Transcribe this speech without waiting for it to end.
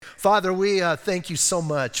Father, we thank you so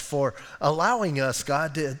much for allowing us,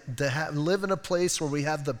 God, to live in a place where we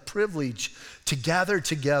have the privilege to gather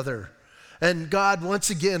together. And God,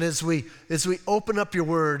 once again, as we open up your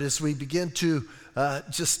word, as we begin to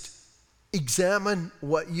just examine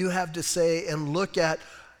what you have to say and look at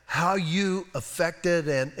how you affected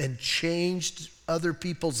and changed other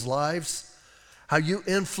people's lives, how you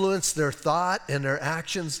influenced their thought and their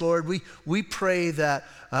actions, Lord, we pray that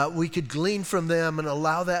we could glean from them and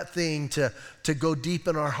allow that thing to go deep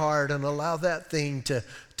in our heart and allow that thing to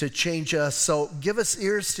change us. So give us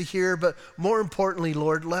ears to hear, but more importantly,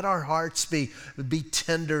 Lord, let our hearts be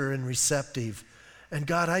tender and receptive. And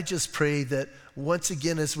God, I just pray that once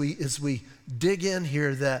again, as we dig in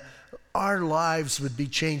here, that our lives would be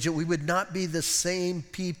changed, that we would not be the same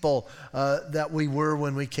people that we were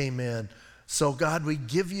when we came in. So God, we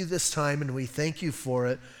give you this time and we thank you for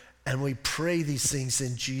it, and we pray these things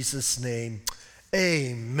in Jesus' name.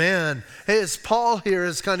 Amen. Hey, as Paul here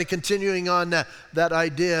is kind of continuing on that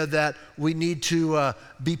idea that we need to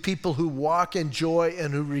be people who walk in joy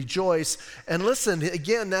and who rejoice. And listen,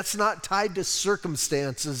 again, that's not tied to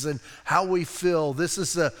circumstances and how we feel. This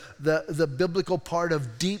is the biblical part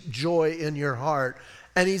of deep joy in your heart.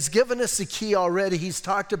 And he's given us the key already. He's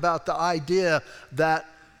talked about the idea that,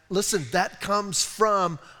 listen, that comes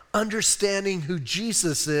from understanding who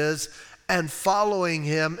Jesus is and following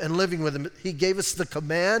him and living with him. He gave us the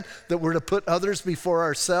command that we're to put others before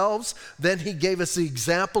ourselves. Then he gave us the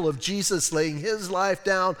example of Jesus laying his life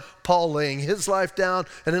down, Paul laying his life down.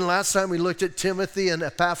 And then last time we looked at Timothy and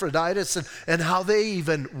Epaphroditus and how they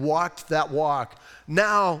even walked that walk.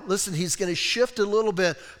 Now, listen, he's going to shift a little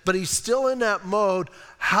bit, but he's still in that mode.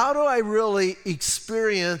 How do I really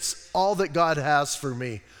experience all that God has for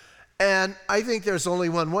me? And I think there's only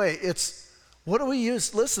one way. It's, what do we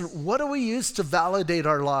use? Listen, what do we use to validate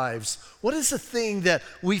our lives? What is the thing that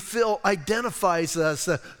we feel identifies us,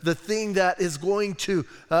 the thing that is going to,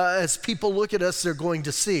 as people look at us, they're going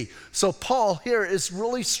to see? So Paul here is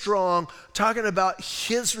really strong, talking about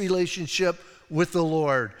his relationship with the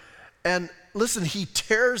Lord. And listen, he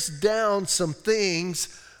tears down some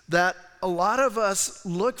things that a lot of us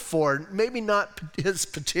look for, maybe not his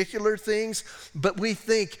particular things, but we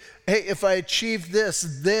think, hey, if I achieve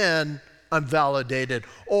this, then I'm validated.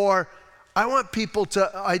 Or I want people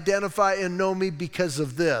to identify and know me because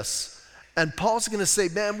of this. And Paul's going to say,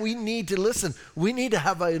 man, we need to listen. We need to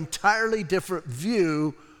have an entirely different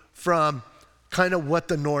view from kind of what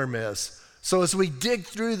the norm is. So as we dig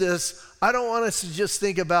through this, I don't want us to just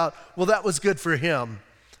think about, well, that was good for him,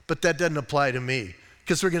 but that doesn't apply to me.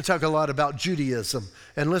 Because we're going to talk a lot about Judaism.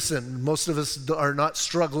 And listen, most of us are not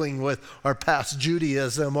struggling with our past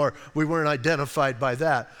Judaism, or we weren't identified by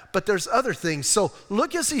that. But there's other things. So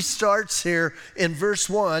look as he starts here in verse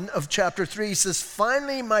 1 of chapter 3. He says,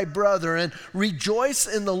 finally, my brethren, rejoice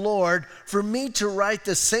in the Lord. For me to write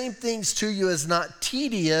the same things to you is not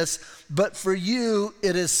tedious, but for you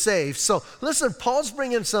it is safe. So listen, Paul's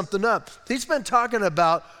bringing something up. He's been talking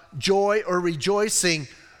about joy or rejoicing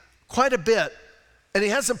quite a bit. And he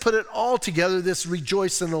hasn't put it all together, this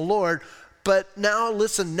rejoice in the Lord. But now,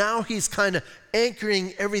 listen, now he's kind of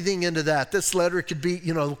anchoring everything into that. This letter could be,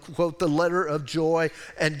 quote, the letter of joy,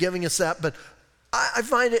 and giving us that. But I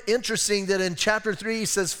find it interesting that in chapter 3, he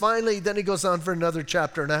says, finally, then he goes on for another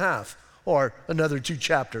chapter and a half, or another 2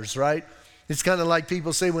 chapters, right? It's kind of like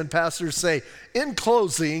people say when pastors say, in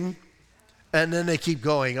closing, and then they keep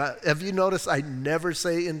going. Have you noticed I never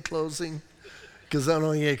say in closing? Because I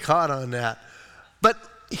don't get caught on that. But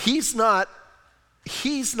he's not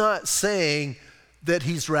saying that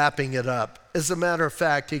he's wrapping it up. As a matter of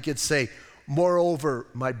fact, he could say, moreover,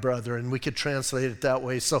 my brother, and we could translate it that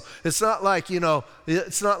way. So it's not like,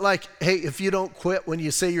 it's not like, hey, if you don't quit when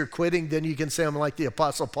you say you're quitting, then you can say I'm like the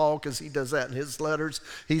Apostle Paul, because he does that in his letters.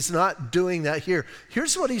 He's not doing that here.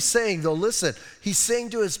 Here's what he's saying, though. Listen, he's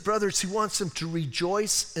saying to his brothers, he wants them to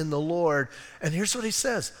rejoice in the Lord. And here's what he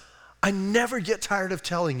says, I never get tired of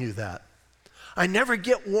telling you that. I never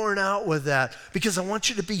get worn out with that, because I want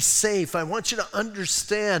you to be safe. I want you to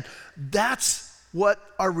understand that's what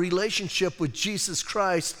our relationship with Jesus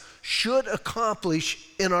Christ should accomplish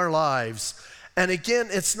in our lives. And again,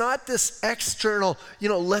 it's not this external,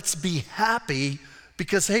 let's be happy,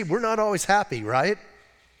 because, hey, we're not always happy, right?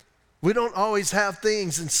 We don't always have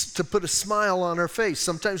things to put a smile on our face.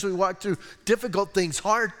 Sometimes we walk through difficult things,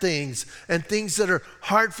 hard things, and things that are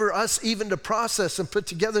hard for us even to process and put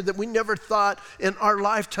together that we never thought in our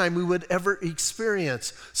lifetime we would ever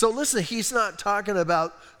experience. So listen, he's not talking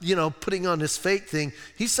about, putting on this fake thing.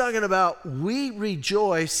 He's talking about we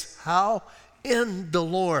rejoice, how? In the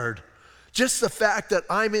Lord. Just the fact that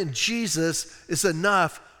I'm in Jesus is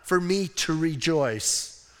enough for me to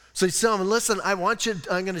rejoice. So he's telling them, listen, I'm going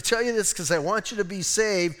to tell you this because I want you to be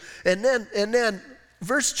saved. And then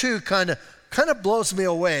verse 2 kind of blows me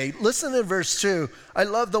away. Listen to verse 2. I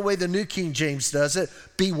love the way the New King James does it.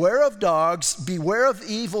 Beware of dogs, beware of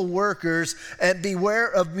evil workers, and beware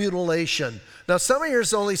of mutilation. Now, some of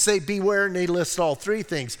yours only say beware, and they list all three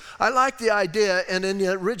things. I like the idea, and in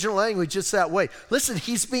the original language, it's that way. Listen,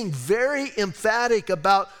 he's being very emphatic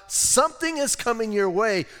about something is coming your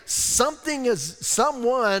way. Someone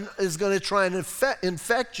is going to try and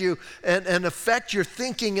infect you and affect your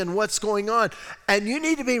thinking and what's going on, and you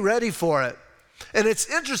need to be ready for it. And it's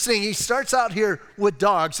interesting, he starts out here with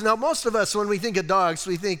dogs. Now, most of us, when we think of dogs,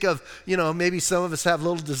 we think of, maybe some of us have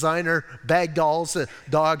little designer bag dolls,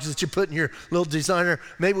 dogs that you put in your little designer.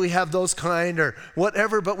 Maybe we have those kind or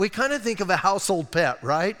whatever, but we kind of think of a household pet,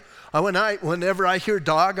 right? Whenever I hear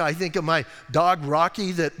dog, I think of my dog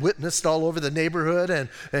Rocky that witnessed all over the neighborhood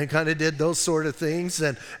and kind of did those sort of things.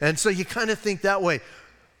 And so you kind of think that way.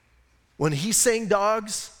 When he's saying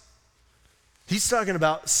dogs, he's talking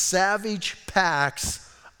about savage packs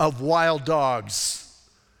of wild dogs.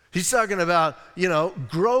 He's talking about,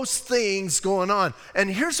 gross things going on. And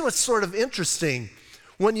here's what's sort of interesting.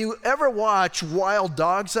 When you ever watch wild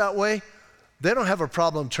dogs that way, they don't have a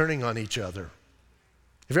problem turning on each other.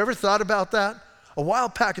 Have you ever thought about that? A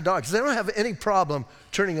wild pack of dogs, they don't have any problem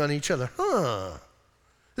turning on each other.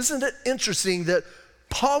 Isn't it interesting that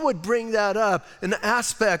Paul would bring that up in the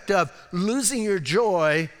aspect of losing your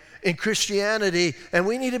joy in Christianity, and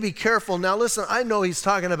we need to be careful. Now listen, I know he's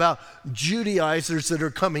talking about Judaizers that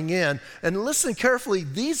are coming in, and listen carefully,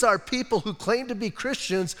 these are people who claim to be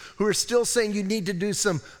Christians who are still saying you need to do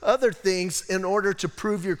some other things in order to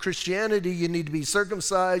prove your Christianity. You need to be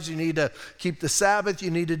circumcised, you need to keep the Sabbath,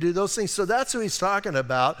 you need to do those things. So that's who he's talking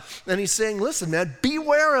about, and he's saying, listen man,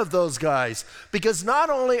 beware of those guys, because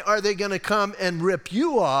not only are they going to come and rip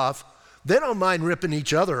you off, they don't mind ripping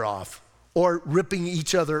each other off or ripping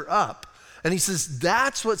each other up. And he says,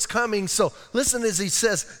 that's what's coming. So listen as he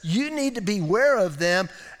says, you need to beware of them.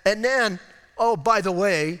 And then, oh, by the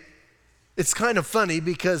way, it's kind of funny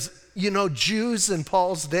because, Jews in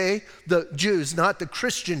Paul's day, the Jews, not the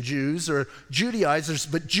Christian Jews or Judaizers,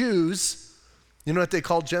 but Jews, you know what they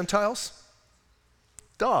called Gentiles?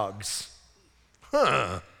 Dogs.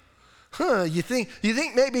 You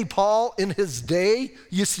think maybe Paul in his day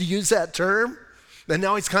used to use that term? And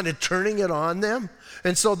now he's kind of turning it on them.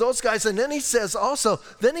 And so those guys, and then he says,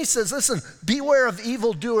 listen, beware of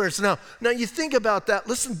evildoers. Now you think about that.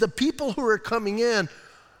 Listen, the people who are coming in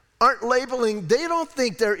aren't labeling, they don't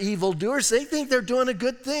think they're evildoers. They think they're doing a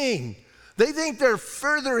good thing. They think they're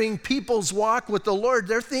furthering people's walk with the Lord.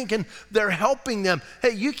 They're thinking they're helping them.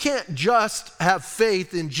 Hey, you can't just have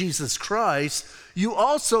faith in Jesus Christ. You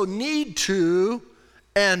also need to,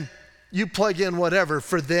 and you plug in whatever.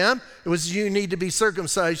 For them, it was you need to be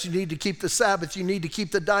circumcised, you need to keep the Sabbath, you need to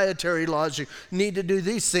keep the dietary laws, you need to do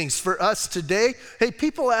these things. For us today, hey,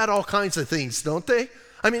 people add all kinds of things, don't they?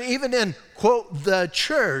 I mean, even in, quote, the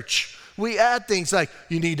church, we add things like,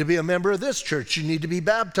 you need to be a member of this church, you need to be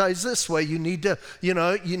baptized this way, you need to, you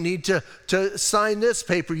need to sign this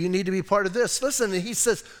paper, you need to be part of this. Listen, and he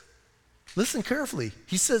says, listen carefully.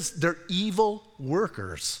 He says they're evil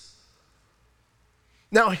workers.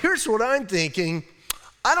 Now, here's what I'm thinking.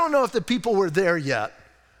 I don't know if the people were there yet.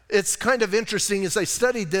 It's kind of interesting as I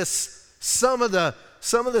studied this, some of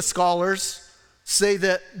the scholars say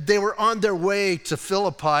that they were on their way to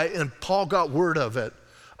Philippi and Paul got word of it.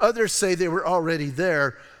 Others say they were already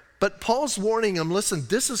there. But Paul's warning them, listen,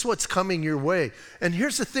 this is what's coming your way. And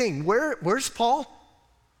here's the thing, where's Paul?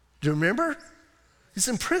 Do you remember? He's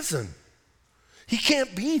in prison. He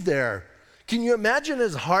can't be there. Can you imagine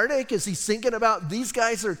his heartache as he's thinking about these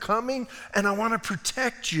guys are coming and I want to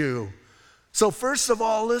protect you? So first of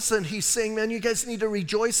all, listen, he's saying, man, you guys need to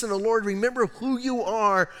rejoice in the Lord. Remember who you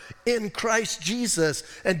are in Christ Jesus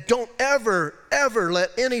and don't ever, ever let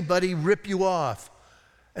anybody rip you off.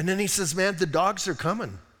 And then he says, man, the dogs are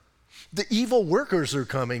coming. The evil workers are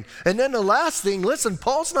coming. And then the last thing, listen,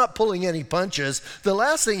 Paul's not pulling any punches. The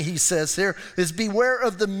last thing he says here is beware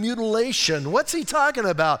of the mutilation. What's he talking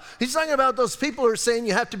about? He's talking about those people who are saying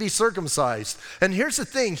you have to be circumcised. And here's the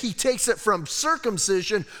thing, he takes it from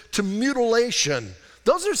circumcision to mutilation.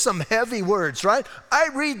 Those are some heavy words, right? I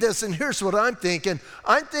read this and here's what I'm thinking.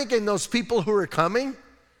 I'm thinking those people who are coming,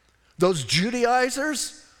 those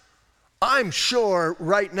Judaizers, I'm sure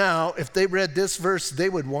right now, if they read this verse, they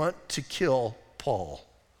would want to kill Paul.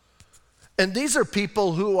 And these are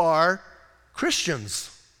people who are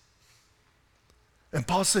Christians. And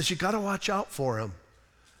Paul says, you got to watch out for them.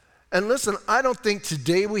 And listen, I don't think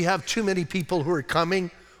today we have too many people who are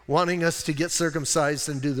coming wanting us to get circumcised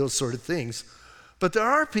and do those sort of things. But there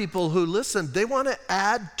are people who, listen, they want to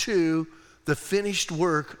add to the finished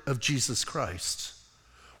work of Jesus Christ.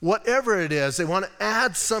 Whatever it is, they want to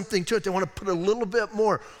add something to it. They want to put a little bit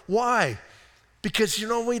more. Why? Because,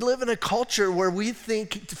 we live in a culture where we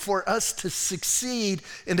think for us to succeed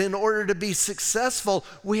and in order to be successful,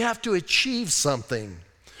 we have to achieve something.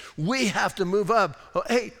 We have to move up. Oh,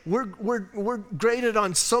 hey, we're graded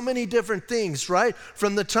on so many different things, right?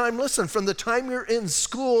 From the time you're in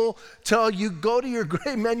school till you go to your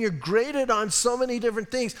grade, man, you're graded on so many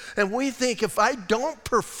different things. And we think if I don't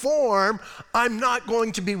perform, I'm not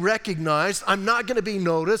going to be recognized. I'm not going to be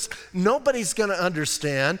noticed. Nobody's going to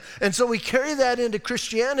understand. And so we carry that into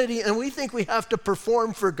Christianity, and we think we have to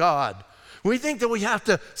perform for God. We think that we have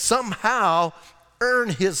to somehow earn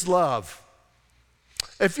His love.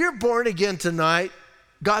 If you're born again tonight,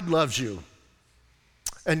 God loves you.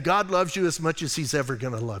 And God loves you as much as He's ever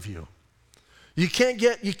going to love you. You can't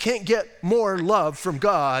get more love from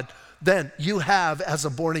God than you have as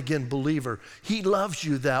a born again believer. He loves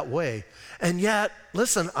you that way. And yet,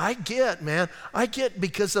 listen, I get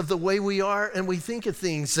because of the way we are and we think of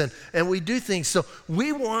things and we do things. So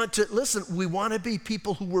we want to be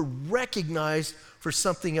people who were recognized for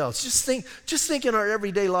something else. Just think in our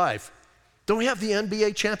everyday life. Don't we have the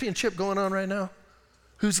NBA championship going on right now?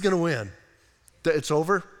 Who's going to win? It's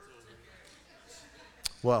over?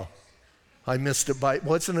 Well, I missed it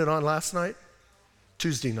wasn't it on last night?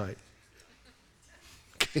 Tuesday night.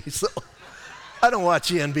 Okay, so I don't watch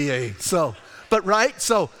the NBA.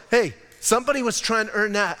 So, hey, somebody was trying to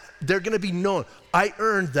earn that. They're going to be known. I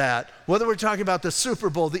earned that. Whether we're talking about the Super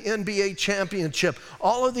Bowl, the NBA championship,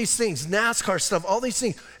 all of these things, NASCAR stuff, all these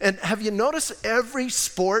things. And have you noticed every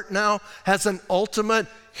sport now has an ultimate,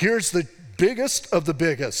 here's the biggest of the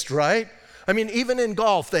biggest, right? I mean, even in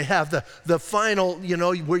golf, they have the final,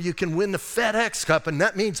 where you can win the FedEx Cup, and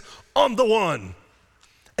that means I'm the one.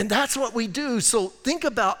 And that's what we do. So think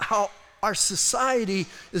about how our society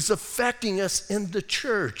is affecting us in the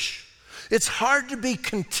church. It's hard to be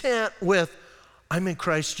content with, I'm in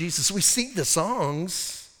Christ Jesus. We sing the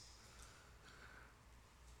songs,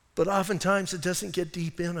 but oftentimes it doesn't get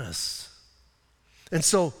deep in us. And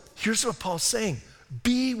so here's what Paul's saying.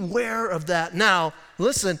 Beware of that. Now,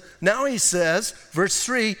 listen, now he says, verse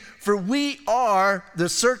 3, for we are the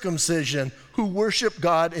circumcision who worship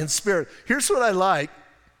God in spirit. Here's what I like.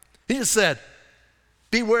 He just said,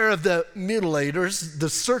 beware of the mutilators, the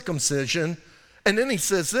circumcision. And then he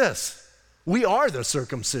says this, we are the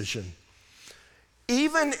circumcision.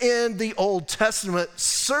 Even in the Old Testament,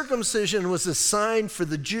 circumcision was a sign for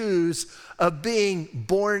the Jews of being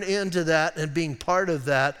born into that and being part of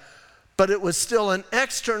that, but it was still an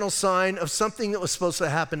external sign of something that was supposed to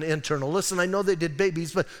happen internal. Listen, I know they did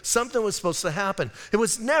babies, but something was supposed to happen. It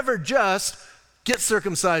was never just get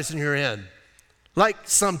circumcised and you're in. Like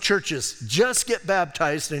some churches, just get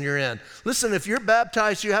baptized and you're in. Listen, if you're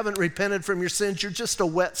baptized, you haven't repented from your sins, you're just a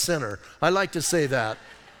wet sinner. I like to say that.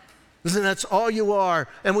 Listen, that's all you are.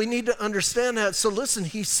 And we need to understand that. So listen,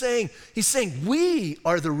 he's saying we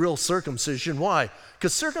are the real circumcision. Why?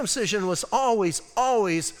 Because circumcision was always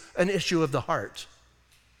an issue of the heart.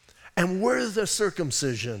 And we're the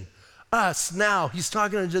circumcision. Us now, he's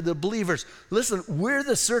talking to the believers. Listen, we're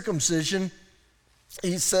the circumcision,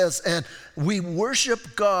 he says, and we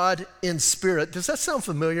worship God in spirit. Does that sound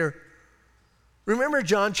familiar? Remember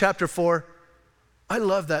John chapter 4? I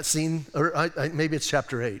love that scene, or maybe it's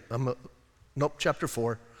chapter 8. Chapter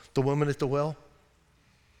 4, the woman at the well.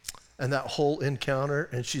 And that whole encounter,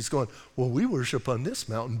 and she's going, well, we worship on this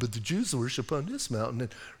mountain, but the Jews worship on this mountain.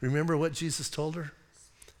 And remember what Jesus told her?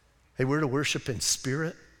 Hey, we're to worship in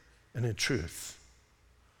spirit and in truth.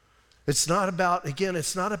 It's not about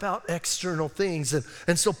external things.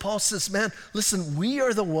 And so Paul says, man, listen,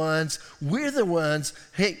 we're the ones,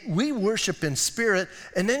 hey, we worship in spirit.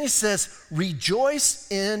 And then he says,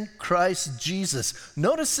 rejoice in Christ Jesus.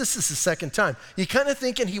 Notice this is the second time. You're kind of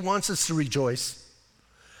thinking he wants us to rejoice.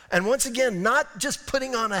 And once again, not just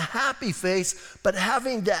putting on a happy face, but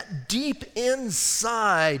having that deep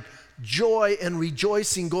inside joy and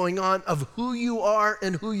rejoicing going on of who you are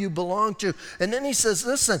and who you belong to. And then he says,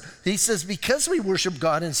 listen, because we worship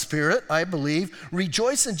God in spirit, I believe,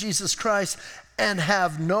 rejoice in Jesus Christ and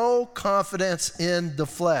have no confidence in the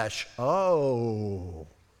flesh. Oh.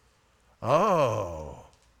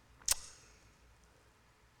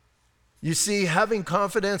 You see, having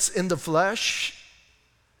confidence in the flesh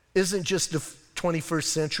isn't just a 21st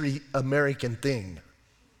century American thing.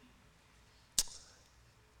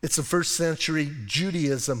 It's a first century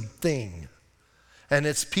Judaism thing. And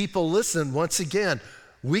it's people, listen, once again,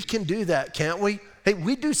 We can do that, can't we? Hey,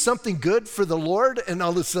 we do something good for the Lord, and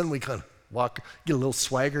all of a sudden we kind of get a little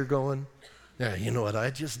swagger going. Yeah, you know what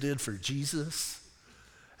I just did for Jesus?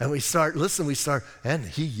 And we start, and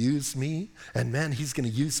he used me, and man, he's going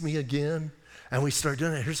to use me again. And we start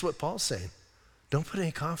doing it. Here's what Paul's saying. Don't put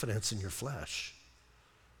any confidence in your flesh.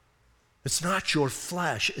 It's not your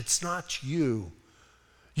flesh. It's not you.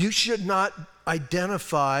 You should not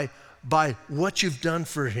identify by what you've done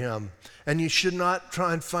for him. And you should not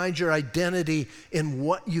try and find your identity in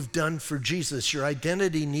what you've done for Jesus. Your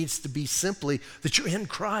identity needs to be simply that you're in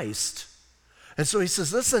Christ. And so he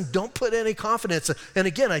says, listen, don't put any confidence. And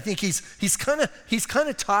again, I think he's kind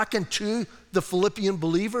of talking to the Philippian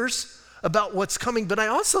believers about what's coming. But I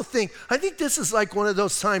think this is like one of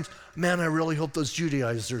those times, man, I really hope those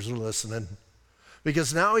Judaizers are listening.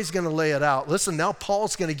 Because now he's going to lay it out. Listen, now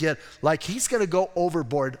Paul's going to get, like, he's going to go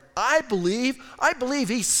overboard. I believe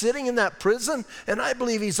he's sitting in that prison, and I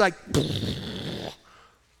believe he's like,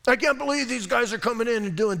 I can't believe these guys are coming in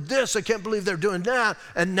and doing this. I can't believe they're doing that.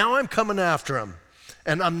 And now I'm coming after them.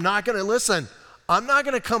 And I'm not going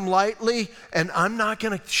to come lightly, and I'm not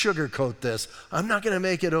going to sugarcoat this. I'm not going to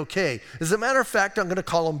make it okay. As a matter of fact, I'm going to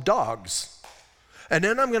call them dogs. And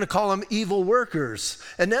then I'm going to call them evil workers.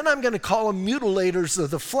 And then I'm going to call them mutilators of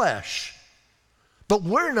the flesh. But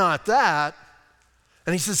we're not that.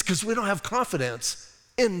 And he says, because we don't have confidence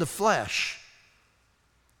in the flesh.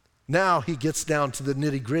 Now he gets down to the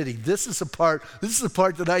nitty-gritty. This is the part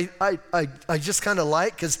that I just kind of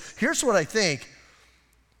like, because here's what I think.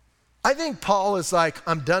 I think Paul is like,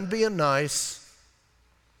 I'm done being nice.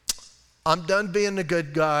 I'm done being the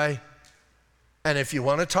good guy. And if you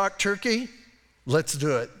want to talk turkey, let's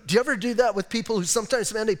do it. Do you ever do that with people who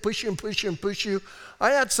sometimes, man, they push you and push you and push you? I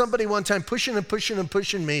had somebody one time pushing and pushing and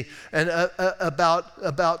pushing me, and about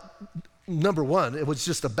number one, it was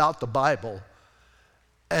just about the Bible.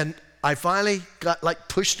 And I finally got like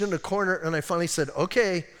pushed in a corner, and I finally said,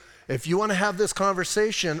 okay, if you want to have this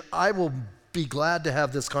conversation, I will be glad to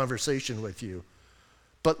have this conversation with you.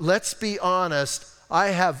 But let's be honest, I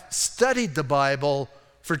have studied the Bible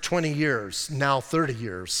for 20 years, now 30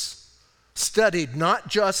 years. Studied, not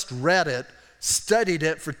just read it, studied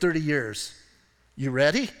it for 30 years. You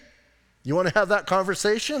ready? You want to have that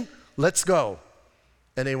conversation? Let's go.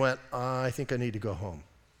 And he went, I think I need to go home.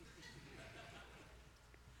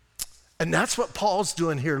 And that's what Paul's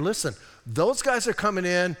doing here. Listen, those guys are coming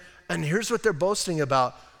in, and here's what they're boasting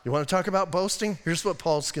about. You want to talk about boasting? Here's what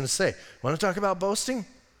Paul's going to say. Want to talk about boasting?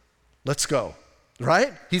 Let's go.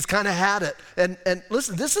 Right? He's kind of had it. And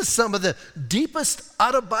listen, this is some of the deepest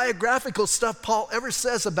autobiographical stuff Paul ever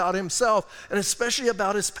says about himself, and especially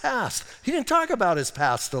about his past. He didn't talk about his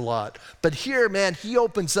past a lot. But here, man, he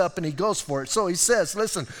opens up and he goes for it. So he says,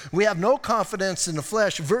 listen, we have no confidence in the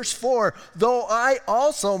flesh. Verse 4, though I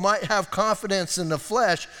also might have confidence in the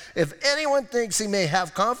flesh, if anyone thinks he may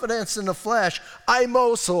have confidence in the flesh, I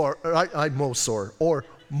more so. I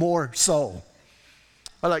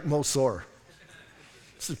like more.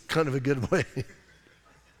 This is kind of a good way.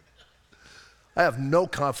 I have no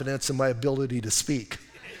confidence in my ability to speak.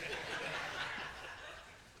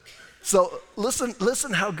 So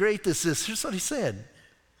listen how great this is. Here's what he said.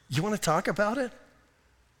 You want to talk about it?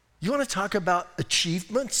 You want to talk about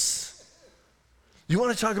achievements? You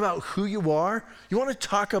want to talk about who you are? You want to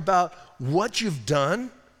talk about what you've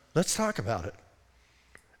done? Let's talk about it.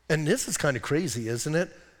 And this is kind of crazy, isn't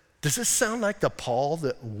it? Does this sound like the Paul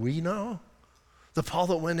that we know? The Paul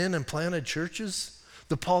that went in and planted churches?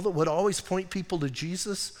 The Paul that would always point people to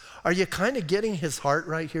Jesus? Are you kind of getting his heart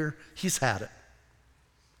right here? He's had it.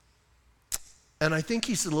 And I think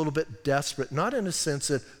he's a little bit desperate, not in a sense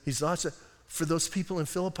that he's lost it, for those people in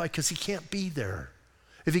Philippi, because he can't be there.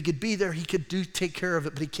 If he could be there, he could take care of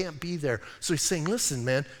it, but he can't be there. So he's saying, listen,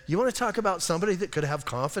 man, you want to talk about somebody that could have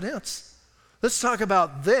confidence? Let's talk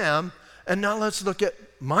about them, and now let's look at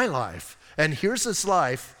my life. And here's this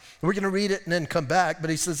life. We're going to read it and then come back.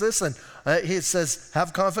 But he says, listen, he says,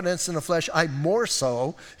 have confidence in the flesh. I more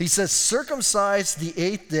so. He says, circumcised the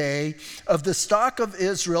 8th day, of the stock of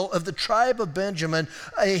Israel, of the tribe of Benjamin,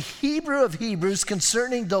 a Hebrew of Hebrews,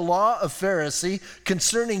 concerning the law of Pharisee,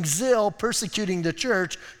 concerning zeal, persecuting the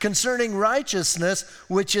church, concerning righteousness,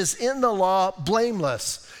 which is in the law,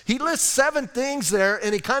 blameless. He lists 7 things there,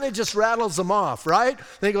 and he kind of just rattles them off, right?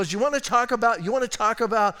 And he goes, you want to talk about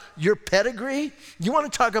your pedigree? You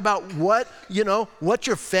want to talk about what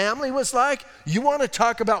your family was like? You want to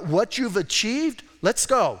talk about what you've achieved? Let's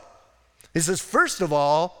go. He says, first of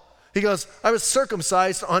all, he goes, I was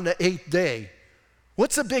circumcised on the 8th day.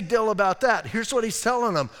 What's the big deal about that? Here's what he's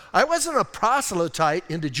telling them. I wasn't a proselyte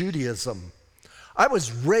into Judaism. I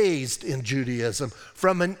was raised in Judaism.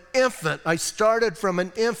 From an infant, I started from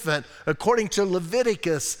an infant. According to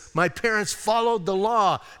Leviticus, my parents followed the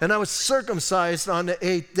law, and I was circumcised on the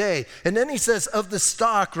 8th day. And then he says, of the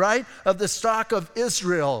stock, right? Of the stock of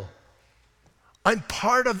Israel. I'm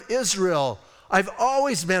part of Israel. I've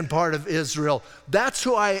always been part of Israel. That's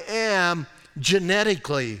who I am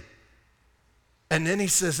genetically. And then he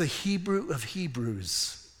says, a Hebrew of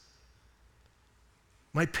Hebrews.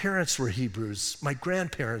 My parents were Hebrews. My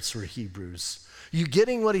grandparents were Hebrews. You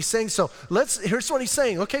getting what he's saying? So here's what he's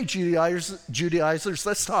saying. Okay, Judaizers,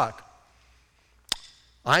 let's talk.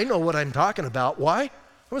 I know what I'm talking about. Why?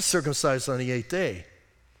 I was circumcised on the 8th day.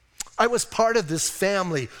 I was part of this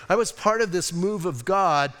family. I was part of this move of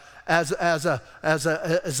God as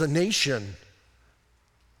a nation.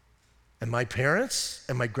 And my parents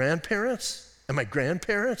and my grandparents and my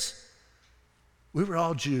grandparents, we were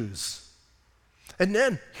all Jews. And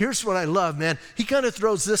then, here's what I love, man. He kind of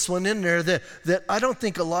throws this one in there that I don't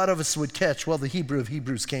think a lot of us would catch. Well, the Hebrew of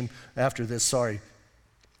Hebrews came after this, sorry.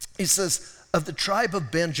 He says, of the tribe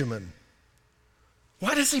of Benjamin.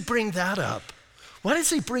 Why does he bring that up? Why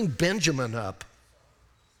does he bring Benjamin up?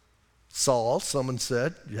 Saul, someone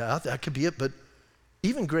said, yeah, that could be it, but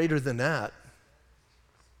even greater than that.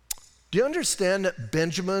 Do you understand that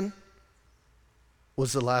Benjamin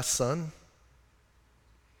was the last son?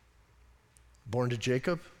 Born to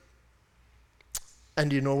Jacob. And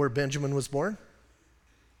do you know where Benjamin was born?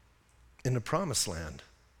 In the promised land.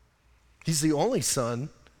 He's the only son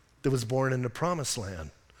that was born in the promised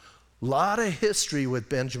land. A lot of history with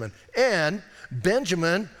Benjamin. And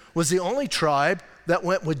Benjamin was the only tribe that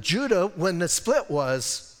went with Judah when the split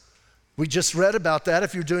was. We just read about that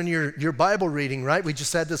if you're doing your Bible reading, right? We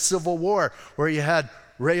just had the Civil War where you had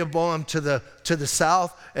Rehoboam to the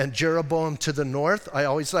south and Jeroboam to the north. I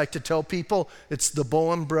always like to tell people it's the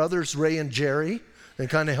Boam brothers, Ray and Jerry. It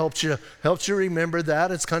kind of helps you remember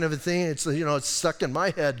that. It's kind of a thing. It's stuck in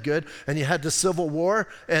my head good. And you had the Civil War,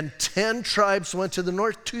 and 10 tribes went to the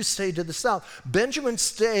north, 2 stayed to the south. Benjamin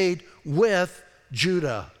stayed with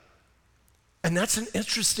Judah. And that's an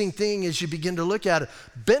interesting thing as you begin to look at it.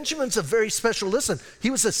 Benjamin's a very special, listen,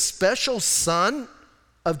 he was a special son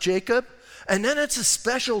of Jacob. And then it's a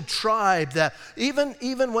special tribe that even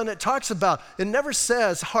when it talks about, it never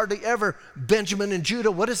says hardly ever Benjamin and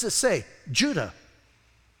Judah. What does it say? Judah.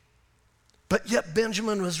 But yet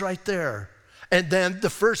Benjamin was right there. And then the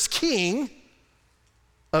first king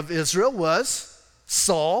of Israel was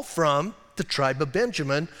Saul from the tribe of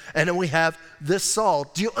Benjamin. And then we have this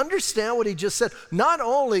Saul. Do you understand what he just said? Not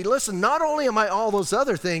only am I all those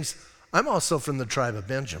other things, I'm also from the tribe of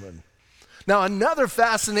Benjamin. Now, another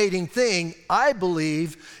fascinating thing, I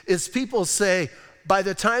believe, is people say, by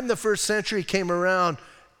the time the first century came around,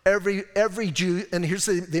 every Jew, and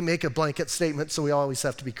they make a blanket statement, so we always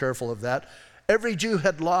have to be careful of that. Every Jew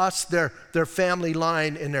had lost their family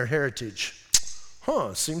line and their heritage.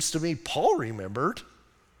 Seems to me Paul remembered,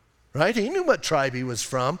 right? He knew what tribe he was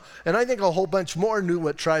from, and I think a whole bunch more knew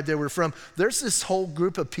what tribe they were from. There's this whole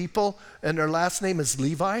group of people, and their last name is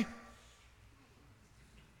Levi.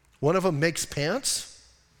 One of them makes pants.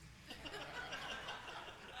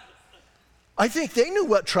 I think they knew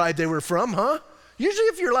what tribe they were from, huh? Usually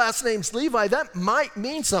if your last name's Levi, that might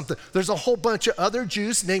mean something. There's a whole bunch of other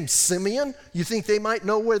Jews named Simeon. You think they might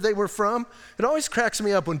know where they were from? It always cracks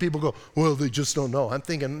me up when people go, well, they just don't know. I'm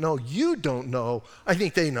thinking, no, you don't know. I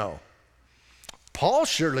think they know. Paul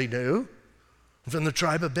surely knew from the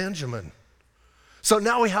tribe of Benjamin. So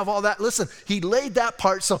now we have all that. Listen, he laid that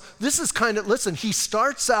part. So this is he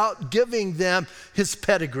starts out giving them his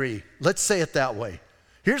pedigree. Let's say it that way.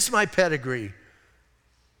 Here's my pedigree.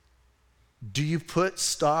 Do you put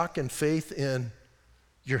stock and faith in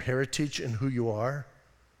your heritage and who you are?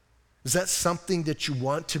 Is that something that you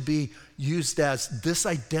want to be used as, this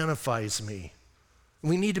identifies me?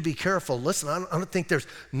 We need to be careful. Listen, I don't think there's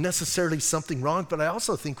necessarily something wrong, but I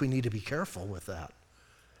also think we need to be careful with that.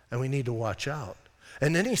 And we need to watch out.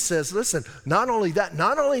 And then he says, listen, not only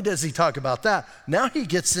does he talk about that, now he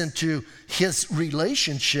gets into his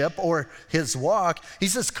relationship or his walk. He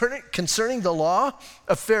says, concerning the law,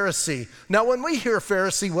 a Pharisee. Now, when we hear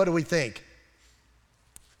Pharisee, what do we think?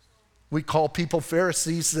 We call people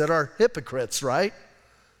Pharisees that are hypocrites, right?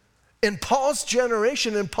 In Paul's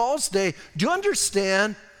generation, in Paul's day, do you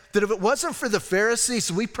understand that if it wasn't for the Pharisees,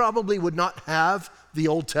 we probably would not have the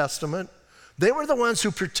Old Testament? They were the ones who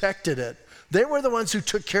protected it. They were the ones who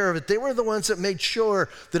took care of it. They were the ones that made sure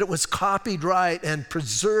that it was copied right and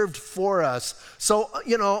preserved for us. So,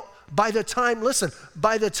 by the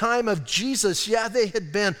time of Jesus, they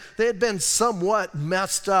had been somewhat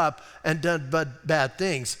messed up and done bad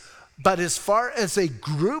things. But as far as a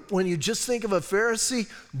group, when you just think of a Pharisee,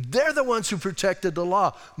 they're the ones who protected the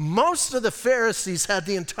law. Most of the Pharisees had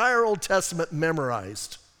the entire Old Testament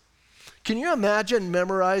memorized. Can you imagine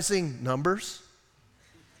memorizing Numbers?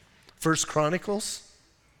 First Chronicles?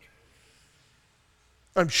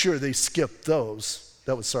 I'm sure they skipped those.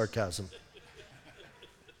 That was sarcasm.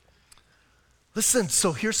 Listen,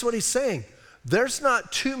 so here's what he's saying. There's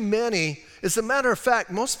not too many. As a matter of fact,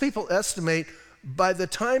 most people estimate by the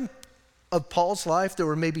time of Paul's life, there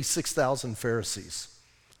were maybe 6,000 Pharisees.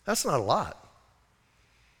 That's not a lot.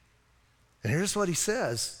 And here's what he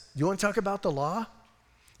says. You want to talk about the law?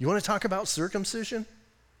 You want to talk about circumcision?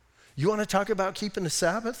 You want to talk about keeping the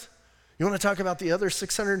Sabbath? You want to talk about the other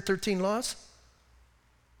 613 laws?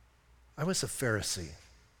 I was a Pharisee.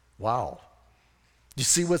 Wow. You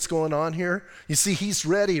see what's going on here? You see, he's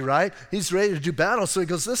ready, right? He's ready to do battle. So he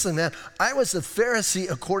goes, listen, man, I was a Pharisee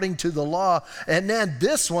according to the law. And then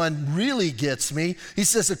this one really gets me. He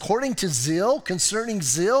says, according to zeal, concerning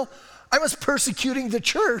zeal, I was persecuting the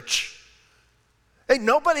church. Hey,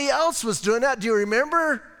 nobody else was doing that. Do you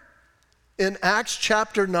remember in Acts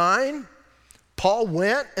chapter 9, Paul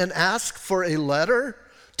went and asked for a letter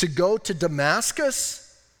to go to Damascus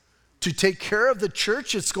to take care of the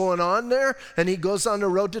church that's going on there, and he goes on the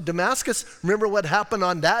road to Damascus. Remember what happened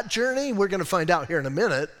on that journey? We're going to find out here in a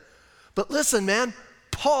minute. But listen, man,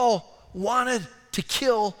 Paul wanted to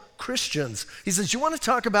kill Christians. He says, you want to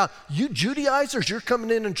talk about you Judaizers, you're coming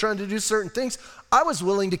in and trying to do certain things? I was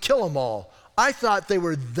willing to kill them all. I thought they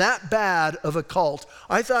were that bad of a cult.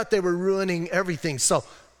 I thought they were ruining everything. So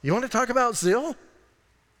you want to talk about zeal?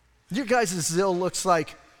 Your guys' zeal looks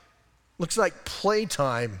like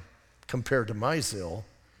playtime compared to my zeal.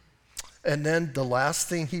 And then the last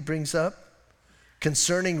thing he brings up,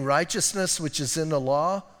 concerning righteousness which is in the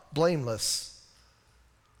law, blameless.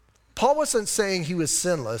 Paul wasn't saying he was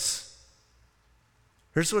sinless.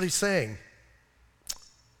 Here's what he's saying.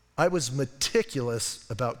 I was meticulous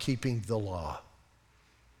about keeping the law.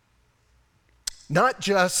 Not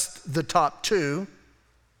just the top two,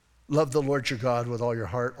 love the Lord your God with all your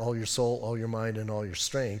heart, all your soul, all your mind, and all your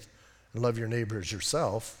strength, and love your neighbor as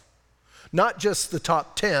yourself. Not just the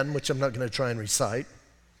top 10, which I'm not going to try and recite.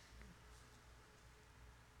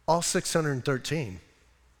 All 613.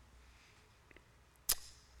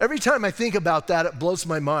 Every time I think about that, it blows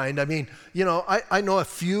my mind. I mean, you know, I know a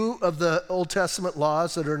few of the Old Testament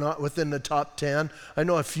laws that are not within the top 10. I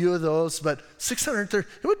know a few of those, but 613,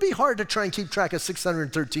 it would be hard to try and keep track of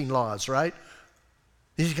 613 laws, right?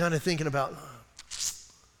 You're kind of thinking about,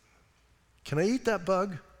 can I eat that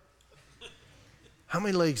bug? How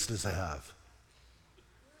many legs does it have?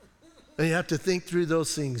 And you have to think through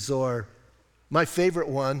those things. Or my favorite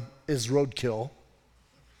one is roadkill.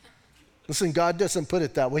 Listen, God doesn't put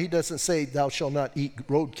it that way. He doesn't say, thou shalt not eat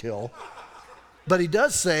roadkill. But he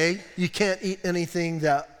does say, you can't eat anything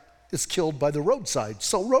that is killed by the roadside.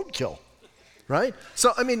 So roadkill, right?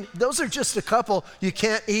 So, I mean, those are just a couple. You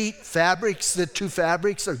can't eat fabrics, the two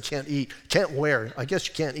fabrics, or can't wear. I guess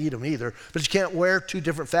you can't eat them either, but you can't wear two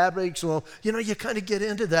different fabrics. Well, you know, you kind of get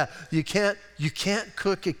into that. You can't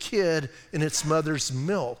cook a kid in its mother's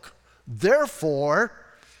milk. Therefore,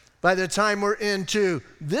 by the time we're into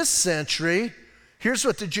this century, here's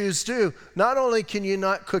what the Jews do. Not only can you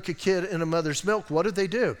not cook a kid in a mother's milk, what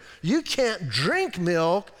do? You can't drink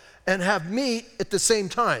milk and have meat at the same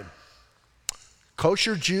time.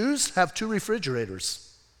 Kosher Jews have two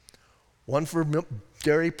refrigerators, one for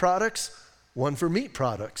dairy products, one for meat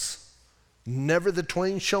products. Never the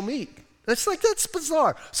twain shall meet. That's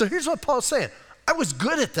bizarre. So here's what Paul's saying. I was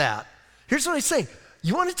good at that. Here's what he's saying.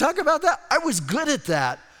 You want to talk about that? I was good at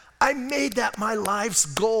that. I made that my life's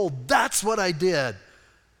goal. That's what I did.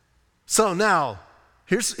 So now,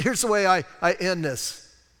 here's the way I end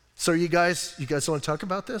this. So you guys want to talk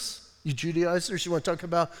about this? You Judaizers, you want to talk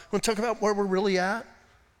about where we're really at?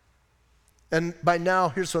 And by now,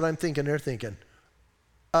 here's what I'm thinking, they're thinking.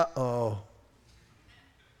 Uh-oh.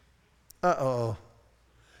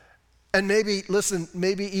 And maybe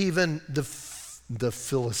even the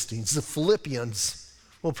Philistines, the Philippians,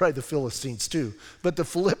 well, probably the Philistines too, but the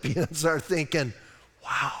Philippians are thinking,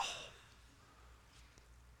 wow.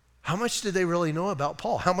 How much did they really know about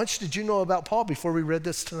Paul? How much did you know about Paul before we read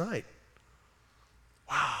this tonight?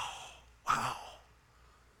 Wow.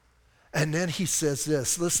 And then he says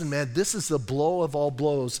this, listen, man, this is the blow of all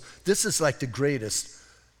blows. This is like the greatest.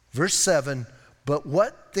 Verse 7, but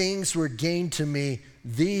what things were gained to me,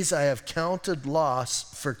 these I have counted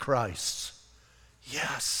loss for Christ.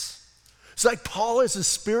 Yes. It's like Paul is a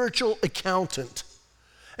spiritual accountant.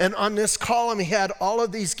 And on this column, he had all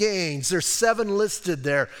of these gains. There's 7 listed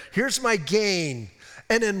there. Here's my gain.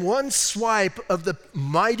 And in one swipe of the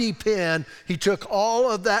mighty pen, he took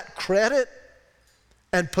all of that credit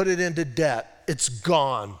and put it into debt. It's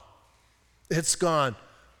gone. It's gone.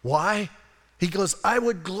 Why? He goes, I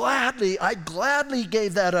gladly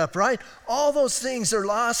gave that up, right? All those things are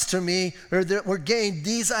lost to me, or that were gained.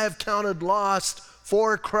 These I have counted lost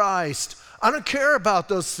for Christ. I don't care about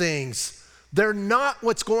those things. They're not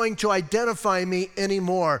what's going to identify me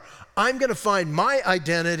anymore. I'm going to find my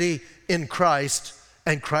identity in Christ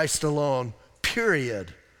and Christ alone,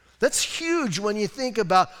 period. That's huge when you think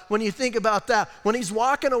about that. When he's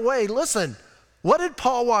walking away, listen, what did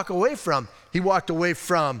Paul walk away from? He walked away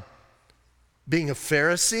from being a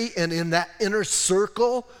Pharisee and in that inner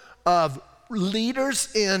circle of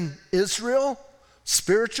leaders in Israel,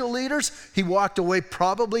 spiritual leaders. He walked away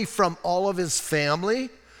probably from all of his family.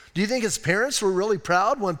 Do you think his parents were really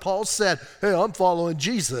proud when Paul said, hey, I'm following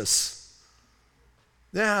Jesus?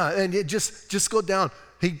 Yeah, and it just go down.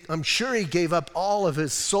 I'm sure he gave up all of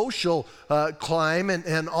his social climb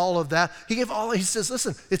and all of that. He says,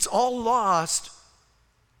 listen, it's all lost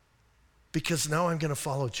because now I'm going to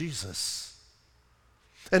follow Jesus.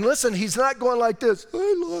 And listen, he's not going like this,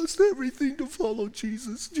 I lost everything to follow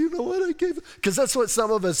Jesus. Do you know what I gave up? Because that's what some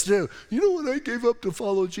of us do. You know what I gave up to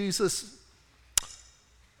follow Jesus?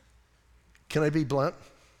 Can I be blunt?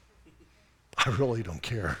 I really don't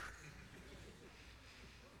care.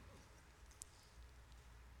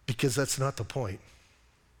 Because that's not the point.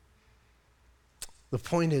 The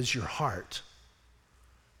point is your heart.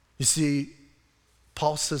 You see,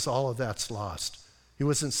 Paul says all of that's lost. He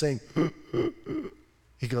wasn't saying,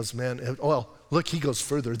 he goes, man, well, look, he goes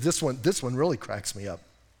further. This one really cracks me up,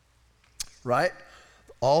 right?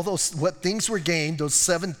 All those, what things were gained, those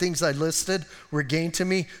 7 things I listed were gained to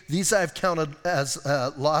me. These I have counted as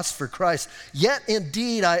lost for Christ. Yet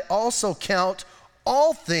indeed, I also count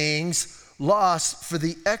all things lost for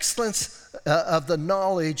the excellence of the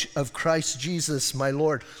knowledge of Christ Jesus, my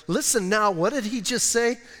Lord. Listen now, what did he just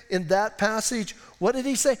say in that passage? What did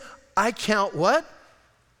he say? I count what?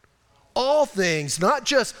 All things, not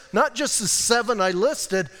just the 7 I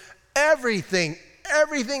listed, everything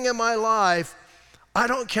in my life, I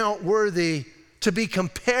don't count worthy to be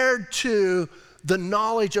compared to the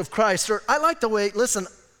knowledge of Christ. Or I like the way the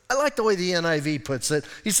NIV puts it.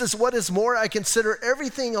 He says, what is more, I consider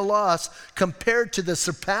everything a loss compared to the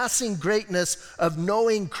surpassing greatness of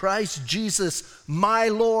knowing Christ Jesus, my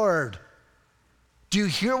Lord. Do you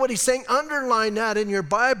hear what he's saying? Underline that in your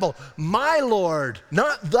Bible. My Lord,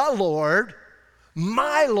 not the Lord,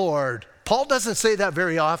 my Lord. Paul doesn't say that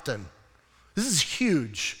very often. This is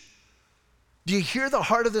huge. Do you hear the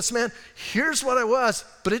heart of this man? Here's what I was,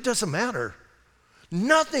 but it doesn't matter.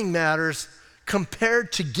 Nothing matters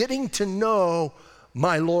compared to getting to know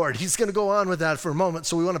my Lord. He's going to go on with that for a moment,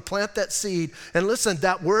 so we want to plant that seed. And listen,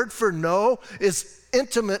 that word for know is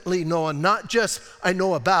intimately known, not just I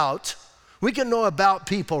know about. We can know about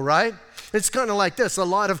people, right? It's kind of like this. A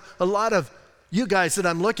lot of you guys that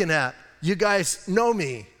I'm looking at, you guys know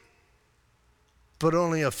me, but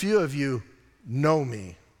only a few of you know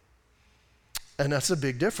me. And that's a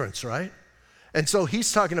big difference, right? And so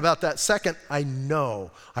he's talking about that second, I know.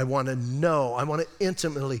 I want to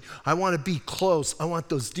intimately, I want to be close. I want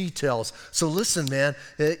those details. So listen, man,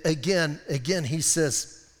 again, he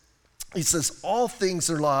says, all things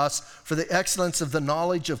are lost for the excellence of the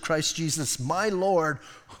knowledge of Christ Jesus, my Lord,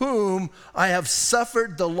 whom I have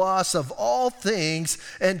suffered the loss of all things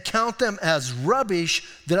and count them as rubbish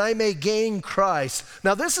that I may gain Christ.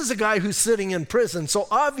 Now, this is a guy who's sitting in prison, so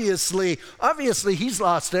obviously he's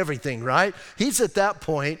lost everything, right? He's at that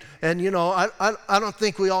point, and I don't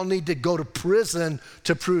think we all need to go to prison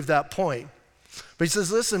to prove that point. But he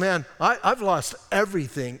says, listen, man, I've lost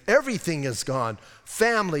everything. Everything is gone.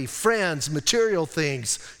 Family, friends, material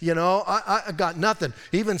things. I got nothing.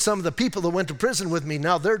 Even some of the people that went to prison with me,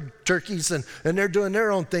 now they're turkeys and they're doing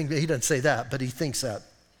their own thing. He doesn't say that, but he thinks that.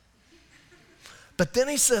 But then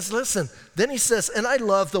he says, listen, and I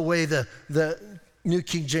love the way the New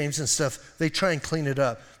King James and stuff, they try and clean it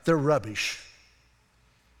up. They're rubbish.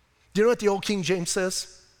 Do you know what the Old King James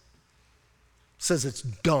says? It says it's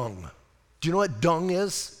dung. Do you know what dung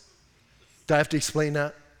is? Do I have to explain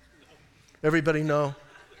that? Everybody know?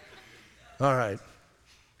 All right.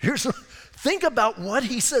 Think about what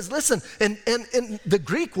he says. Listen, and the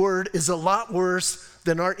Greek word is a lot worse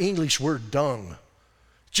than our English word dung.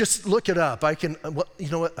 Just look it up. You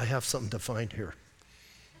know what? I have something to find here.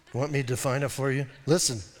 You want me to define it for you?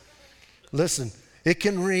 Listen. It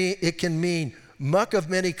can mean muck of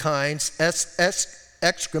many kinds,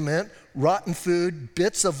 excrement, rotten food,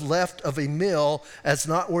 bits of left of a meal as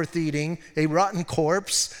not worth eating, a rotten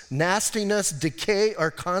corpse, nastiness, decay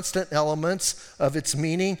are constant elements of its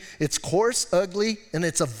meaning. It's coarse, ugly, and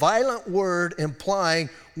it's a violent word implying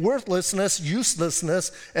worthlessness,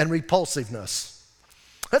 uselessness, and repulsiveness.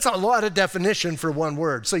 That's a lot of definition for one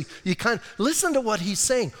word. So you kind of listen to what he's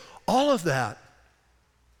saying. All of that,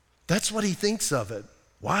 that's what he thinks of it.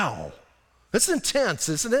 Wow. That's intense,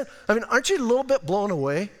 isn't it? I mean, aren't you a little bit blown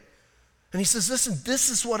away? And he says, listen, this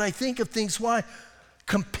is what I think of things. Why?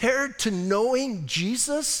 Compared to knowing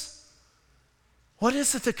Jesus, what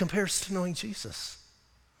is it that compares to knowing Jesus?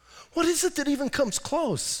 What is it that even comes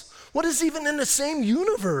close? What is even in the same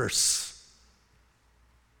universe?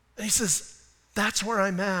 And he says, that's where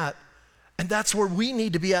I'm at. And that's where we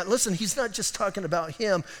need to be at. Listen, he's not just talking about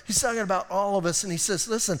him. He's talking about all of us. And he says,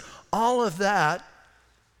 listen, all of that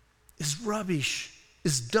is rubbish,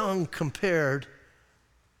 is dung compared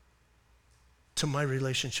to my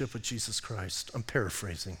relationship with Jesus Christ. I'm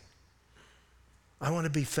paraphrasing. I want to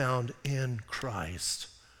be found in Christ.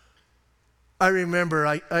 I remember,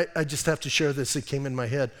 I just have to share this, it came in my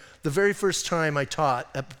head. The very first time I taught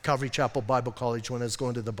at Calvary Chapel Bible College, when I was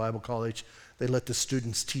going to the Bible college, they let the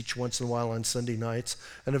students teach once in a while on Sunday nights.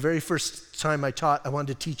 And the very first time I taught, I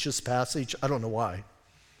wanted to teach this passage. I don't know why.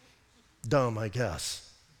 Dumb, I guess.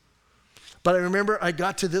 But I remember I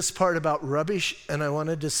got to this part about rubbish, and I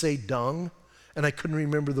wanted to say dung, and I couldn't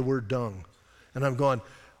remember the word dung. And I'm going,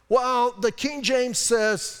 well, the King James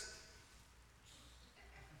says,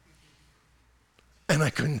 and I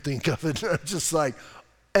couldn't think of it. I'm just like,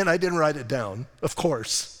 and I didn't write it down, of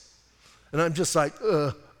course. And I'm just like,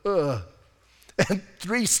 And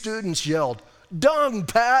 3 students yelled, dung,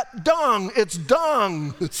 Pat, dung, it's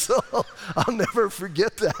dung. So I'll never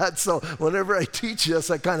forget that. So whenever I teach this,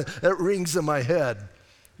 it rings in my head.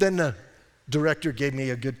 Then the director gave me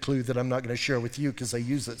a good clue that I'm not going to share with you because I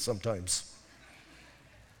use it sometimes.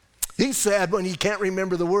 He said, when you can't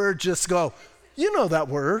remember the word, just go, you know that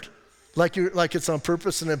word. Like it's on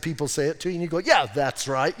purpose, and then people say it to you, and you go, yeah, that's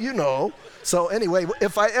right, you know. So anyway,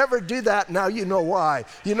 if I ever do that, now you know why.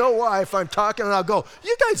 You know why if I'm talking and I'll go,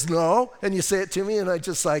 you guys know, and you say it to me, and I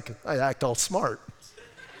act all smart.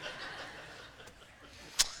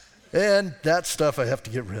 And that stuff I have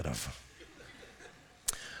to get rid of.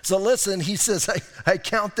 So listen, he says, I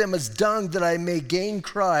count them as dung that I may gain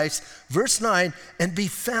Christ, verse 9, and be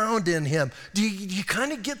found in him. Do you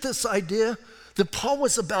kind of get this idea? That Paul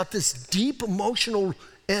was about this deep emotional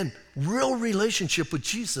and real relationship with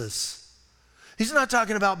Jesus. He's not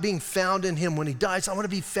talking about being found in him when he dies. I want to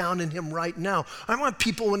be found in him right now. I want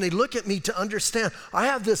people, when they look at me, to understand I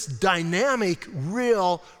have this dynamic,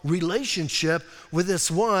 real relationship with this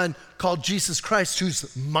one called Jesus Christ,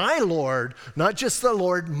 who's my Lord, not just the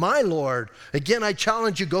Lord, my Lord. Again, I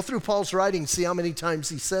challenge you, go through Paul's writing, see how many times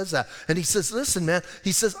he says that. And he says, listen, man,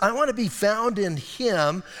 he says, I want to be found in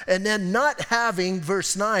him, and then not having,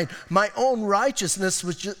 verse 9, my own righteousness,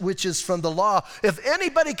 which is from the law. If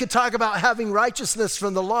anybody could talk about having righteousness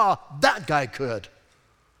from the law, that guy could.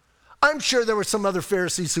 I'm sure there were some other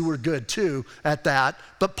Pharisees who were good too at that,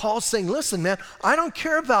 but Paul's saying, listen, man, I don't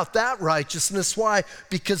care about that righteousness. Why?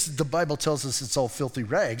 Because the Bible tells us it's all filthy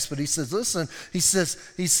rags, but he says, listen, he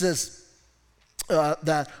says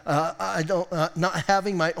that I don't, not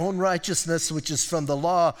having my own righteousness, which is from the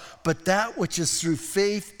law, but that which is through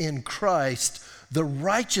faith in Christ, the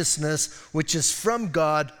righteousness which is from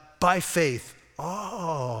God by faith.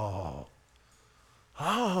 Oh.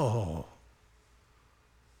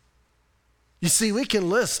 You see, we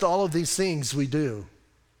can list all of these things we do,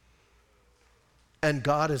 and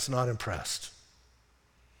God is not impressed.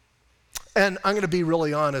 And I'm going to be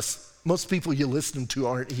really honest, most people you listen to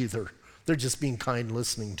aren't either. They're just being kind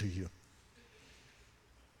listening to you.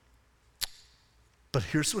 But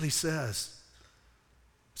here's what he says.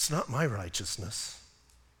 It's not my righteousness.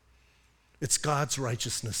 It's God's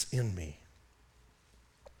righteousness in me.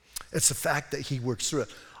 It's the fact that he works through it.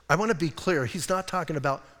 I want to be clear. He's not talking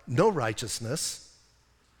about no righteousness.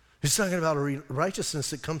 He's talking about a righteousness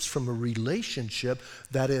that comes from a relationship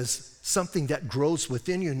that is something that grows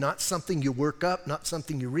within you, not something you work up, not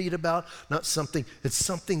something you read about, it's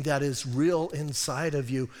something that is real inside of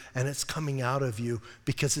you, and it's coming out of you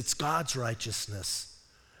because it's God's righteousness.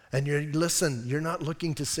 And you're not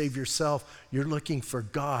looking to save yourself. You're looking for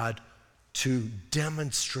God to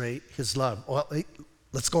demonstrate his love. Well,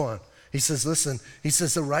 let's go on. He says, listen, he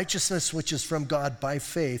says, the righteousness which is from God by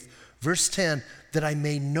faith, verse 10, that I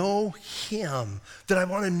may know him, that I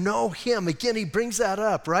want to know him. Again, he brings that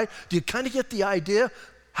up, right? Do you kind of get the idea?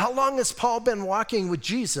 How long has Paul been walking with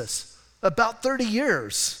Jesus? About 30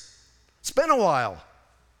 years. It's been a while.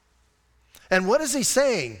 And what is he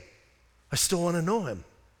saying? I still want to know him.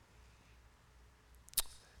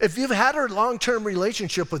 If you've had a long-term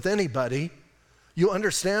relationship with anybody, you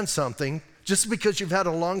understand something. Just because you've had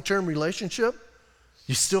a long-term relationship,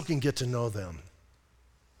 you still can get to know them.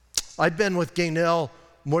 I've been with Gaynell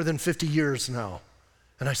more than 50 years now,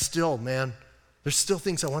 and I still, man, there's still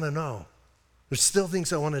things I want to know. There's still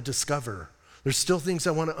things I want to discover. There's still things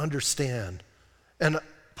I want to understand. And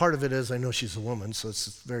part of it is I know she's a woman, so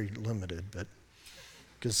it's very limited, but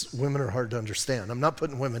because women are hard to understand. I'm not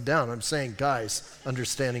putting women down. I'm saying guys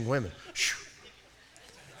understanding women.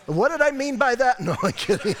 What did I mean by that? No, I'm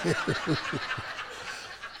kidding.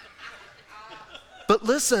 But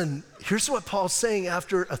listen, here's what Paul's saying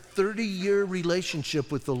after a 30-year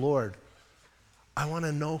relationship with the Lord. I want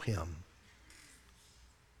to know him.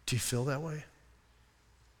 Do you feel that way?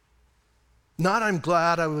 Not I'm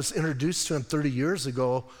glad I was introduced to him 30 years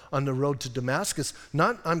ago on the road to Damascus.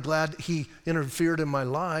 Not I'm glad he interfered in my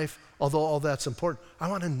life, although all that's important. I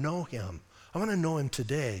want to know him. I want to know him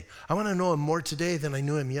today. I want to know him more today than I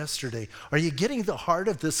knew him yesterday. Are you getting the heart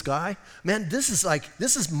of this guy? Man, this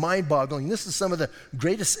is mind-boggling. This is some of the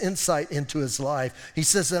greatest insight into his life. He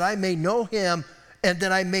says that I may know him and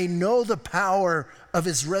that I may know the power of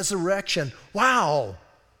his resurrection. Wow.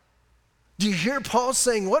 Do you hear Paul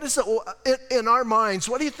saying, what is it in our minds?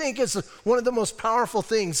 What do you think is one of the most powerful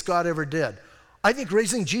things God ever did? I think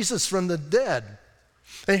raising Jesus from the dead.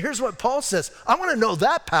 And here's what Paul says. I want to know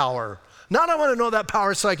that power. Not I want to know that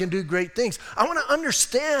power so I can do great things. I want to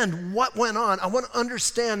understand what went on. I want to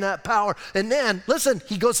understand that power. And then, listen,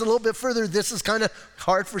 he goes a little bit further. This is kind of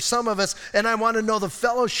hard for some of us. And I want to know the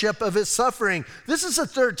fellowship of his suffering. This is the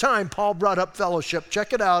third time Paul brought up fellowship.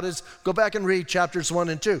 Check it out. Go back and read chapters 1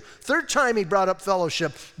 and 2. Third time he brought up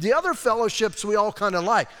fellowship. The other fellowships we all kind of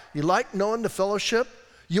like. You like knowing the fellowship?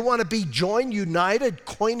 You want to be joined, united,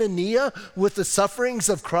 koinonia with the sufferings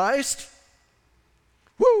of Christ?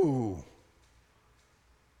 Woo!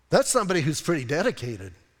 That's somebody who's pretty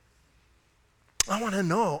dedicated. I want to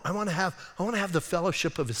know. I want to have the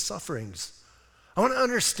fellowship of his sufferings. I want to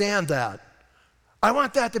understand that. I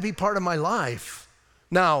want that to be part of my life.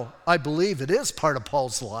 Now, I believe it is part of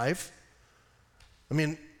Paul's life. I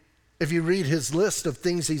mean, if you read his list of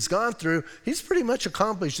things he's gone through, he's pretty much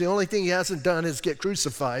accomplished. The only thing he hasn't done is get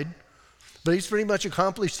crucified, but he's pretty much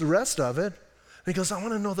accomplished the rest of it. And he goes, I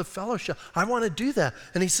want to know the fellowship. I want to do that.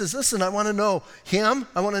 And he says, listen, I want to know him.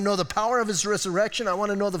 I want to know the power of his resurrection. I want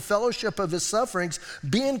to know the fellowship of his sufferings,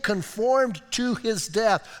 being conformed to his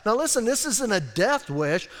death. Now listen, this isn't a death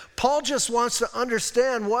wish. Paul just wants to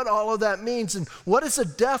understand what all of that means and what does the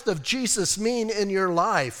death of Jesus mean in your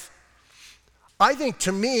life. I think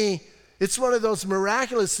to me, it's one of those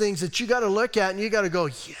miraculous things that you got to look at and you got to go,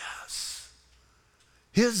 yes,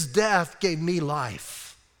 his death gave me life.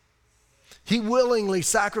 He willingly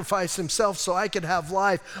sacrificed himself so I could have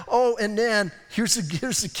life. Oh, and then here's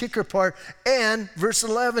the kicker part. And verse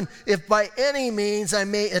 11, if by any means I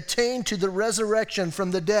may attain to the resurrection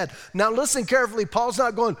from the dead. Now listen carefully. Paul's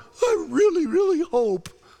not going, I really, really hope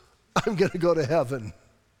I'm going to go to heaven.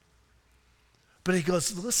 But he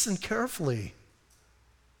goes, listen carefully.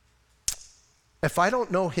 If I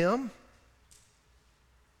don't know him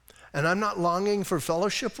and I'm not longing for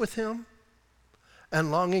fellowship with him, and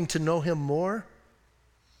longing to know him more,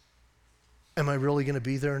 am I really going to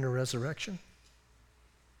be there in the resurrection?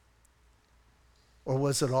 Or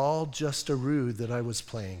was it all just a ruse that I was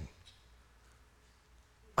playing?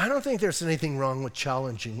 I don't think there's anything wrong with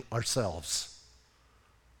challenging ourselves.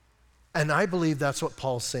 And I believe that's what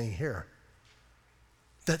Paul's saying here.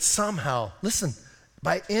 That somehow, listen,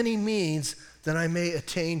 by any means that I may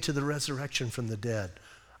attain to the resurrection from the dead.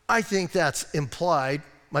 I think that's implied.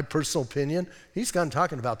 My personal opinion, he's kind of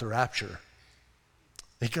talking about the rapture.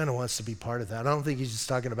 He kind of wants to be part of that. I don't think he's just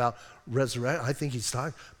talking about resurrection. I think he's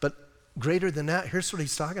talking, but greater than that, here's what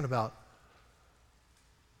he's talking about.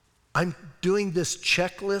 I'm doing this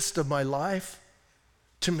checklist of my life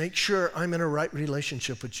to make sure I'm in a right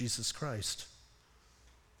relationship with Jesus Christ.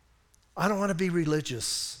 I don't want to be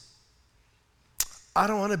religious. I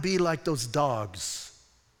don't want to be like those dogs.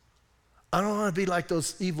 I don't want to be like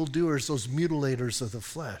those evildoers, those mutilators of the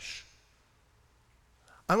flesh.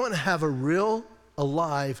 I want to have a real,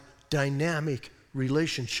 alive, dynamic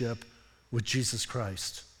relationship with Jesus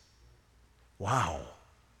Christ. Wow.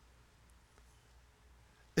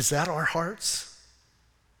 Is that our hearts?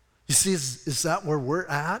 You see, is that where we're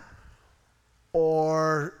at?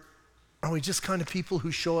 Or are we just kind of people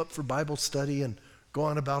who show up for Bible study and go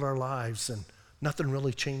on about our lives and nothing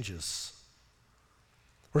really changes?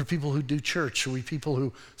 We're people who do church. We're people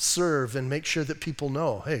who serve and make sure that people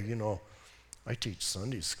know, hey, I teach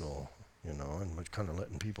Sunday school. and we're kind of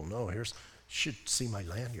letting people know, you should see my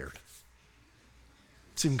lanyard.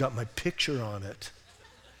 It's even got my picture on it.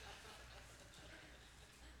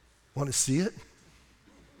 Want to see it?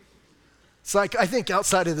 It's like, I think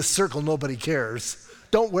outside of the circle, nobody cares.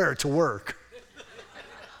 Don't wear it to work.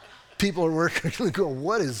 People are working and go,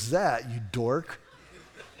 what is that, you dork?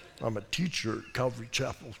 I'm a teacher at Calvary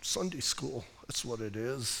Chapel Sunday School. That's what it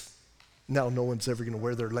is. Now no one's ever going to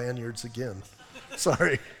wear their lanyards again.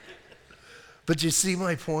 Sorry. But you see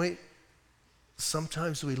my point?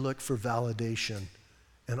 Sometimes we look for validation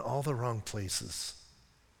in all the wrong places.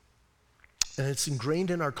 And it's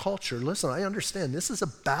ingrained in our culture. Listen, I understand this is a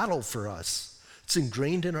battle for us. It's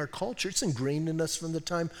ingrained in our culture. It's ingrained in us from the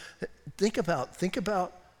time. Think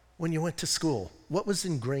about when you went to school. What was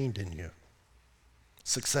ingrained in you?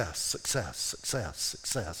 Success, success, success,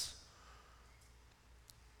 success.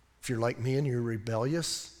 If you're like me and you're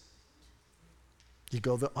rebellious, you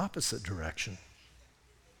go the opposite direction.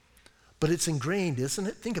 But it's ingrained, isn't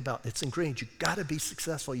it? Think about it. It's ingrained. You got to be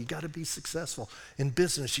successful. You got to be successful. In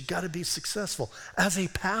business, you got to be successful. As a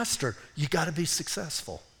pastor, you got to be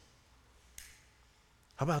successful.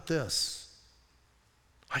 How about this?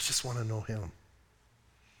 I just want to know him.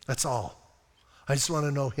 That's all. I just want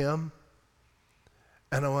to know him,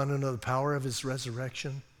 and I want to know the power of his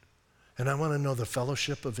resurrection, and I want to know the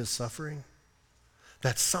fellowship of his suffering,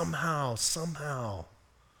 that somehow,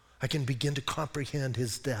 I can begin to comprehend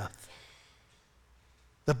his death.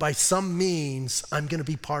 That by some means, I'm going to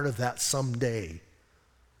be part of that someday.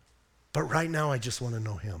 But right now, I just want to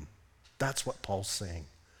know him. That's what Paul's saying.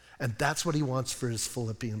 And that's what he wants for his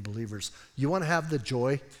Philippian believers. You want to have the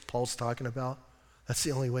joy Paul's talking about? That's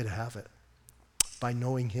the only way to have it. By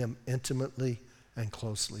knowing him intimately and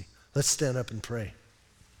closely. Let's stand up and pray.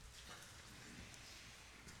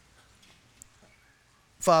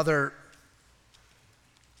 Father,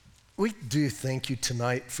 we do thank you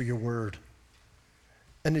tonight for your word.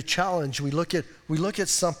 And the challenge, we look at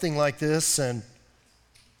something like this, and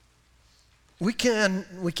we can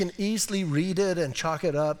easily read it and chalk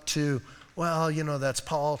it up to, well, that's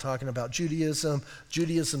Paul talking about Judaism.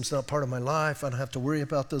 Judaism's not part of my life. I don't have to worry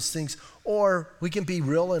about those things. Or we can be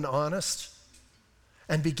real and honest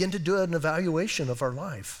and begin to do an evaluation of our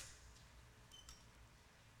life.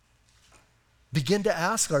 Begin to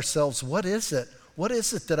ask ourselves, what is it? What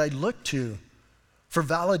is it that I look to for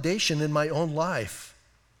validation in my own life?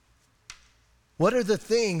 What are the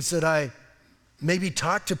things that I maybe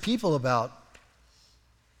talk to people about?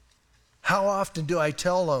 How often do I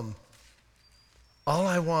tell them, all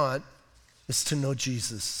I want is to know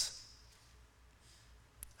Jesus.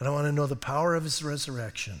 And I want to know the power of his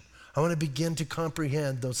resurrection. I want to begin to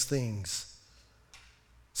comprehend those things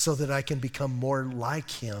so that I can become more like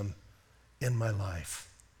him in my life.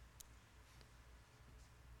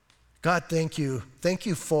 God, thank you. Thank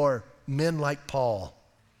you for men like Paul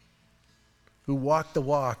who walked the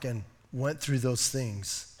walk and went through those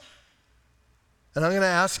things. And I'm going to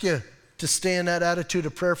ask you to stay in that attitude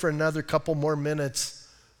of prayer for another couple more minutes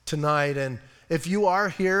tonight. And if you are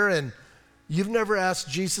here and you've never asked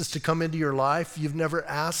Jesus to come into your life, you've never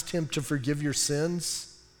asked him to forgive your sins,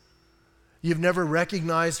 you've never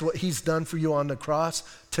recognized what he's done for you on the cross,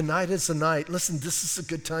 tonight is the night. Listen, this is a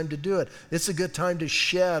good time to do it. It's a good time to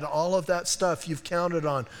shed all of that stuff you've counted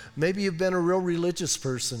on. Maybe you've been a real religious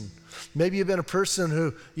person. Maybe you've been a person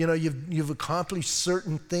who, you've accomplished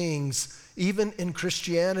certain things, even in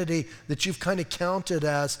Christianity, that you've kind of counted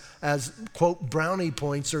as quote, brownie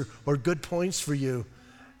points or good points for you.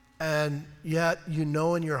 And yet,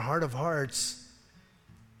 in your heart of hearts,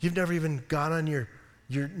 you've never even got on your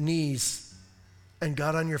knees and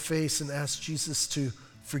got on your face and asked Jesus to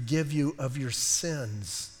forgive you of your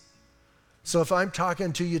sins. So if I'm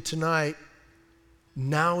talking to you tonight,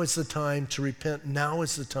 now is the time to repent. Now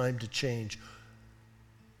is the time to change.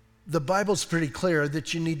 The Bible's pretty clear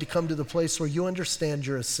that you need to come to the place where you understand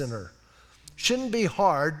you're a sinner. Shouldn't be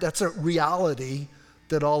hard. That's a reality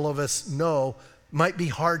that all of us know. Might be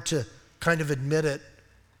hard to kind of admit it,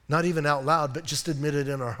 not even out loud, but just admit it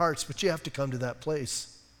in our hearts. But you have to come to that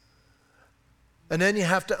place. And then you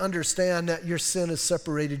have to understand that your sin has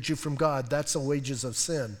separated you from God. That's the wages of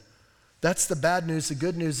sin. That's the bad news. The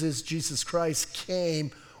good news is Jesus Christ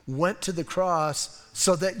came, went to the cross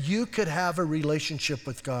so that you could have a relationship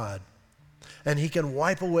with God. And he can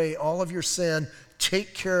wipe away all of your sin,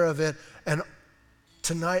 take care of it. And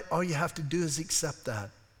tonight, all you have to do is accept that.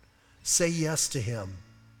 Say yes to him.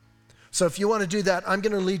 So if you want to do that, I'm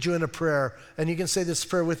going to lead you in a prayer. And you can say this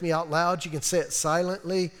prayer with me out loud. You can say it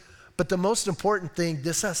silently. But the most important thing,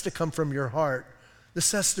 this has to come from your heart.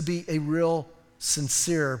 This has to be a real,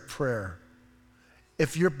 sincere prayer.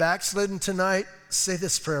 if you're backslidden tonight, say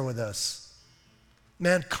this prayer with us.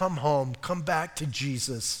 Man, come home. Come back to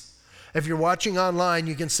Jesus. If you're watching online,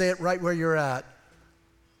 you can say it right where you're at.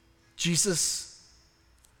 Jesus,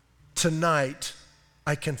 tonight,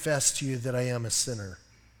 I confess to you that I am a sinner.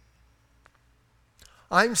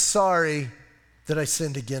 I'm sorry that I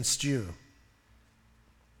sinned against you.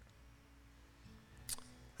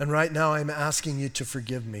 And right now, I'm asking you to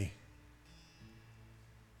forgive me.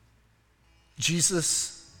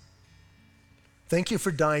 Jesus, thank you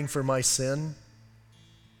for dying for my sin.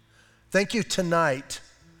 Thank you tonight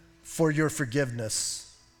for your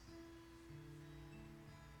forgiveness.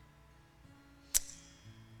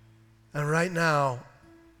 And right now,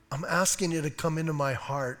 I'm asking you to come into my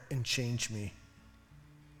heart and change me.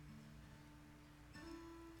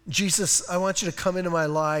 Jesus, I want you to come into my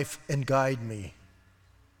life and guide me.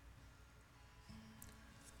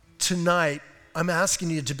 Tonight, I'm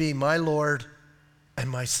asking you to be my Lord and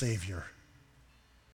my Savior.